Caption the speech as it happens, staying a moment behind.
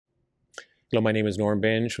Hello, my name is Norm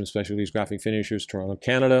Benj from Specialties Graphic Finishers, Toronto,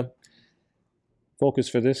 Canada. Focus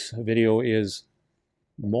for this video is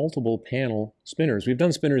multiple panel spinners. We've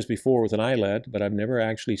done spinners before with an eyelet, but I've never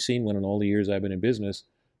actually seen one in all the years I've been in business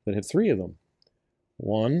that have three of them.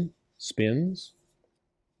 One spins,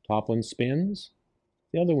 top one spins,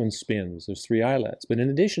 the other one spins. There's three eyelets. But in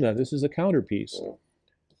addition to that, this is a counterpiece.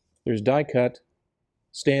 There's die cut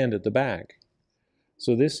stand at the back.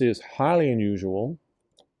 So this is highly unusual.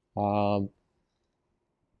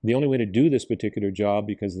 The only way to do this particular job,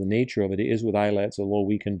 because the nature of it is with eyelets, although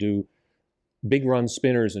we can do big run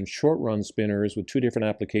spinners and short run spinners with two different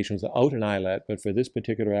applications without an eyelet, but for this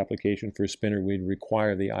particular application for a spinner, we'd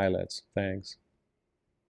require the eyelets. Thanks.